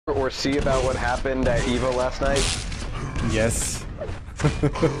or see about what happened at EVO last night? Yes.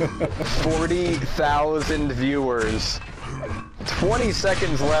 40,000 viewers. 20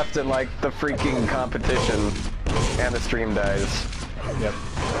 seconds left in like the freaking competition, and the stream dies. Yep.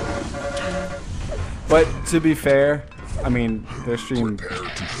 But to be fair, I mean, their stream.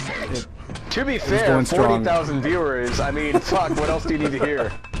 To be fair, 40,000 viewers. I mean, fuck. What else do you need to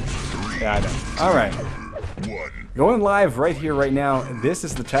hear? Yeah, I know. All right. Going live right here, right now. This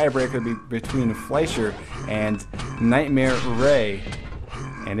is the tiebreaker between Fleischer and Nightmare Ray.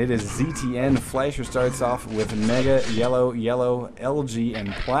 And it is ZTN. Fleischer starts off with Mega, Yellow, LG,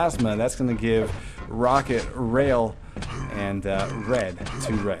 and Plasma. That's going to give Rocket, Rail, and Red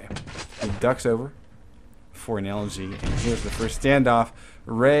to Ray. He ducks over for an LG, and here's the first standoff.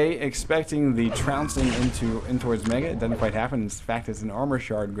 Ray expecting the trouncing in towards Mega. It doesn't quite happen. In fact, it's an armor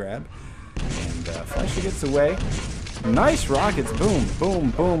shard grab. And Fleischer gets away. Nice rockets. Boom, boom,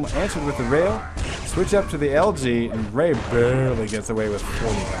 boom. Answered with the Rail. Switch up to the LG, and Ray barely gets away with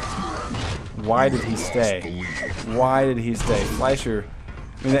 40 health. Why did he stay? Why did he stay? Fleischer,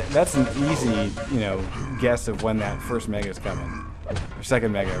 I mean, that's an easy, guess of when that first Mega is coming. Or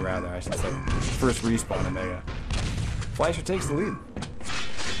second Mega, rather, I should say. First respawn of Mega. Fleischer takes the lead.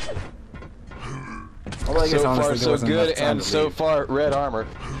 Although I guess, so honestly, far, so good, and so far, red armor.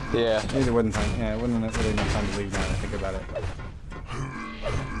 Yeah. Maybe there wasn't time. Yeah, it wasn't really enough time to leave now that I think about it.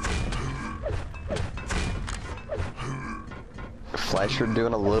 Fleischer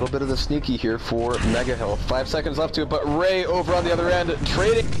doing a little bit of the sneaky here for Mega Health. 5 seconds left to it, but Ray over on the other end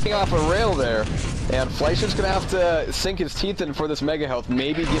trading off a rail there. And Fleischer's going to have to sink his teeth in for this Mega Health,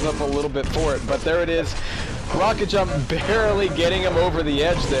 maybe give up a little bit for it, but there it is. Rocket jump barely getting him over the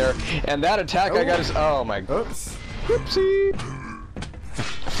edge there. And that attack, I got his... Oh my... Oops. Whoopsie.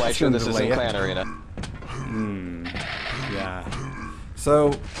 Fleischer, this is in Clan Arena. Yeah.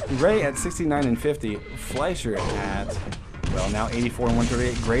 So, Ray at 69 and 50. Fleischer at... Well, now 84 and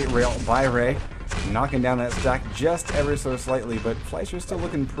 138. Great rail by Ray. Knocking down that stack just ever so slightly, but Fleischer's still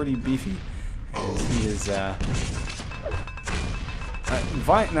looking pretty beefy. As he is, now,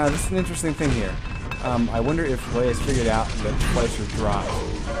 this is an interesting thing here. I wonder if Ray has figured out that Fleischer dropped.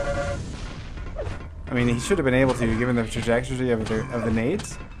 I mean, he should have been able to, given the trajectory of the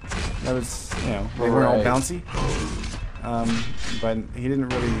nades. That was, they weren't all bouncy. But he didn't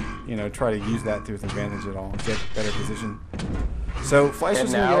really, try to use that to his advantage at all. Get better position. So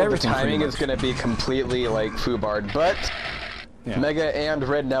Fleischer's going to get everything. The timing is going to be completely like foobarred, but yeah. Mega and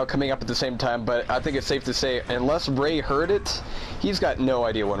Red now coming up at the same time. But I think it's safe to say, unless Ray heard it, he's got no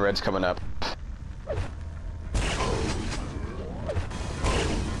idea when Red's coming up.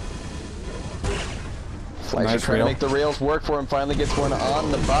 Fleischer Nice trying rail. to make the rails work for him, finally gets one on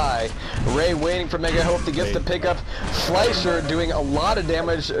the buy. Ray waiting for Mega Hope to get the pickup. Fleischer doing a lot of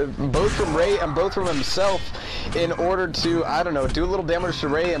damage, both from Ray and both from himself, in order to, I don't know, do a little damage to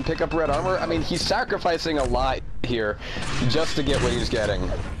Ray and pick up red armor. I mean, he's sacrificing a lot here just to get what he's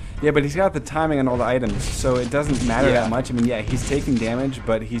getting. Yeah, but he's got the timing on all the items, so it doesn't matter that much. I mean, yeah, he's taking damage,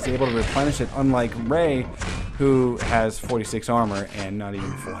 but he's able to replenish it, unlike Ray, who has 46 armor and not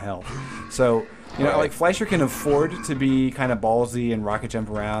even full health. So, like Fleischer can afford to be kind of ballsy and rocket jump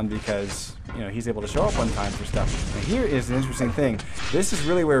around because, he's able to show up on time for stuff. Now, here is an interesting thing. This is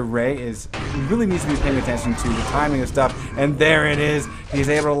really where Ray really needs to be paying attention to the timing of stuff, and there it is. He's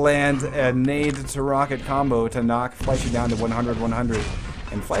able to land a nade to rocket combo to knock Fleischer down to 100-100.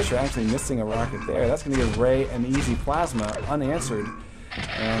 And Fleischer actually missing a rocket there. That's going to give Ray an easy plasma, unanswered.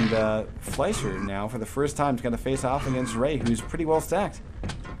 And Fleischer now, for the first time, is going to face off against Ray, who's pretty well stacked.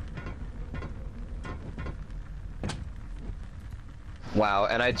 Wow,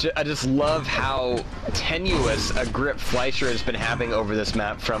 and I just love how tenuous a grip Fleischer has been having over this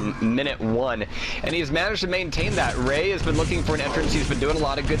map from minute 1. And he's managed to maintain that. Ray has been looking for an entrance. He's been doing a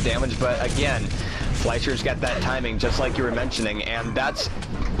lot of good damage, but again, Fleischer's got that timing, just like you were mentioning, and that's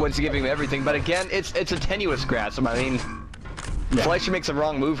what's giving him everything. But again, it's a tenuous grasp. I mean, Fleischer makes a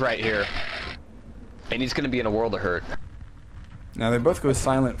wrong move right here, and he's going to be in a world of hurt. Now they both go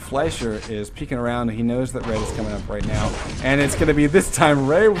silent. Fleischer is peeking around. He knows that Red is coming up right now, and it's going to be this time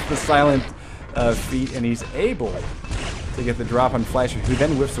Ray with the silent feet, and he's able to get the drop on Fleischer, who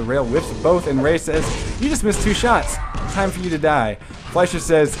then whiffs the rail, whiffs both, and Ray says, "You just missed 2 shots. Time for you to die." Fleischer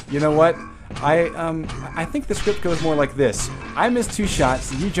says, "You know what? I think the script goes more like this. I miss 2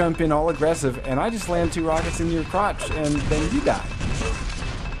 shots, you jump in all aggressive, and I just land 2 rockets in your crotch, and then you die."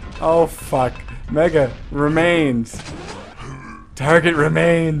 Oh fuck. Mega remains. Target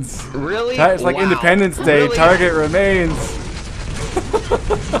remains. Really? It's like Independence Day. Really? Target remains.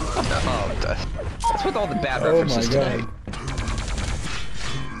 Oh, that's with all the bad references today.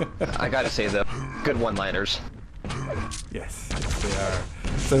 I gotta say though, good one-liners. Yes, they are.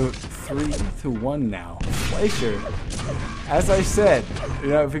 So 3-1 now. Fleischer, as I said, you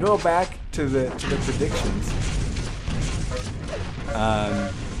know, if we go back to the predictions,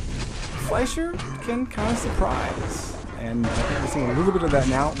 Fleischer can kind of surprise, and I think we're seeing a little bit of that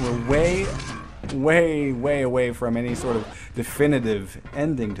now. We're way away from any sort of definitive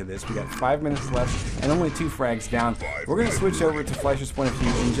ending to this. We got 5 minutes left and only 2 frags down. We're going to switch over to Fleischer's point of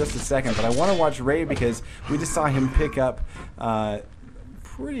view in just a second, but I want to watch Ray because we just saw him pick up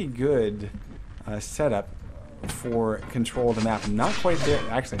pretty good setup for control of the map. Not quite there.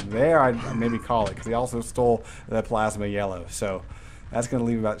 Actually, there I'd maybe call it because he also stole the plasma yellow. So that's going to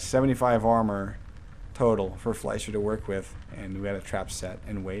leave about 75 armor total for Fleischer to work with. And we got a trap set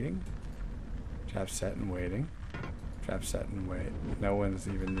and waiting. Trap set and waiting. Trap set and wait. No one's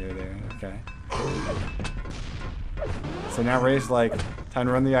even near there. Okay. So now Ray's like, time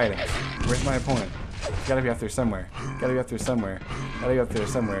to run the items. Where's my opponent? He's gotta be up there somewhere. Gotta be up there somewhere. Gotta be up there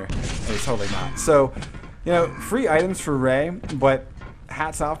somewhere. And he's totally not. So, you know, free items for Ray, but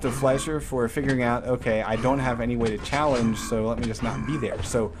hats off to Fleischer for figuring out, okay, I don't have any way to challenge, so let me just not be there.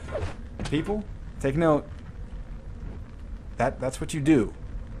 So, people, take note. That's what you do.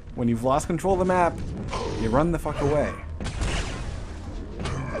 When you've lost control of the map, you run the fuck away.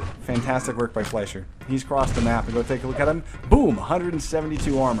 Fantastic work by Fleischer. He's crossed the map. And go take a look at him. Boom!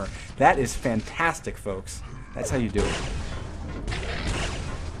 172 armor. That is fantastic, folks. That's how you do it.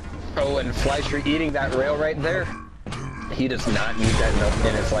 Oh, and Fleischer eating that rail right there. He does not need that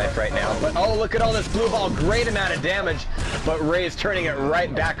in his life right now. But oh, look at all this blue ball. Great amount of damage. But Ray's turning it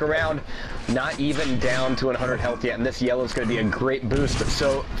right back around. Not even down to 100 health yet. And this yellow is going to be a great boost.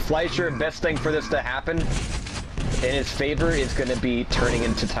 So Fleischer, best thing for this to happen in his favor is going to be turning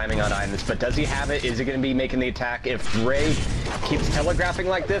into timing on items. But does he have it? Is he going to be making the attack? If Ray keeps telegraphing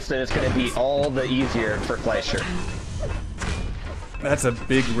like this, then it's going to be all the easier for Fleischer. That's a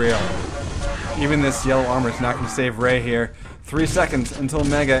big rail. Even this yellow armor is not going to save Ray here. 3 seconds until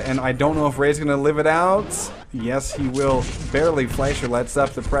Mega, and I don't know if Ray's going to live it out. Yes, he will. Barely. Fleischer lets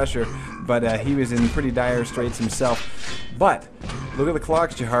up the pressure, but he was in pretty dire straits himself. But look at the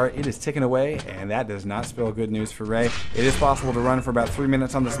clock, Jahar. It is ticking away, and that does not spell good news for Ray. It is possible to run for about 3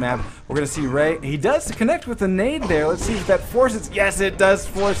 minutes on this map. We're going to see Ray. He does connect with the nade there. Let's see if that forces. Yes, it does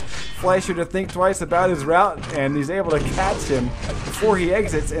force Fleischer to think twice about his route, and he's able to catch him before he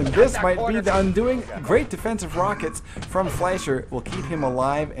exits. And this might be the undoing. Great defensive rockets from Fleischer will keep him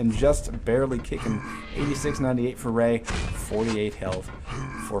alive and just barely kick him. 86-98 for Ray, 48 health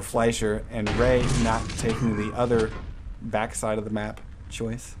for Fleischer, and Ray not taking the other backside of the map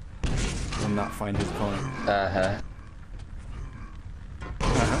choice will not find his opponent.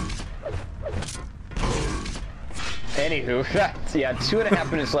 Anywho, yeah,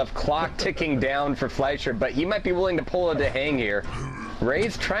 2.5 minutes left. Clock ticking down for Fleischer, but he might be willing to pull a DeHang here.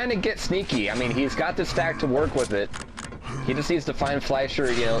 Ray's trying to get sneaky. I mean, he's got the stack to work with it. He just needs to find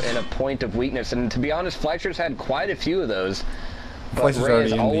Fleischer, you know, in a point of weakness. And to be honest, Fleischer's had quite a few of those. But Ray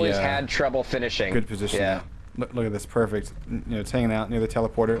has always had trouble finishing. Good position. Yeah. Look at this, perfect. You know, it's hanging out near the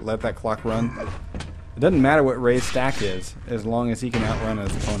teleporter. Let that clock run. It doesn't matter what Ray's stack is, as long as he can outrun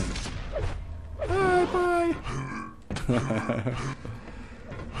his opponent. Bye.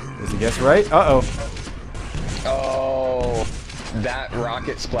 Does he guess right? Uh-oh. Oh, that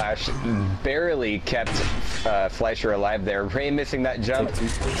rocket splash barely kept Fleischer alive there. Ray missing that jump.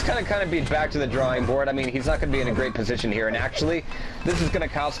 It's kind of be back to the drawing board. I mean, he's not going to be in a great position here. And actually, this is going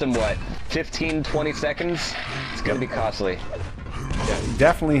to cost him, what, 15, 20 seconds? It's going to be costly. Yeah, you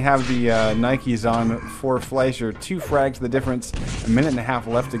definitely have the Nikes on for Fleischer. 2 frags the difference. 1.5 minutes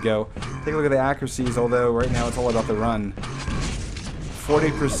left to go. Take a look at the accuracies, although right now it's all about the run.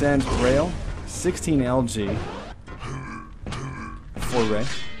 40% rail, 16 LG for Ray.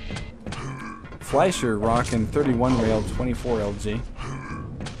 Fleischer rocking 31 rail, 24 LG.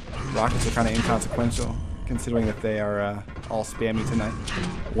 Rockets are kind of inconsequential, considering that they are all spammy tonight.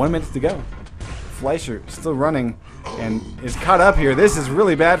 1 minute to go. Fleischer still running and is caught up here. This is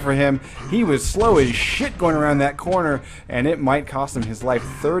really bad for him. He was slow as shit going around that corner, and it might cost him his life.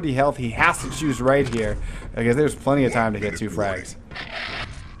 30 health. He has to choose right here because there's plenty of time to get 2 frags.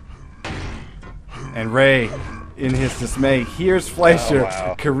 And Ray, in his dismay, hears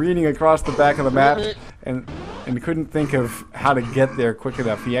Fleischer careening across the back of the map and couldn't think of how to get there quick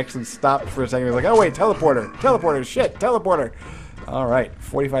enough. He actually stopped for a second. He was like, oh wait, teleporter, shit, teleporter. All right,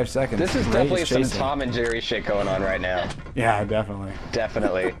 45 seconds. This is definitely some Tom and Jerry shit going on right now. Yeah, definitely.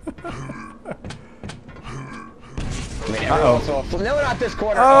 Definitely. I mean, no, not this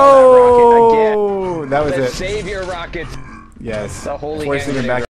corner. Oh, that rocket again. That was it. Save your rockets. Yes. The holy Forcing hand him back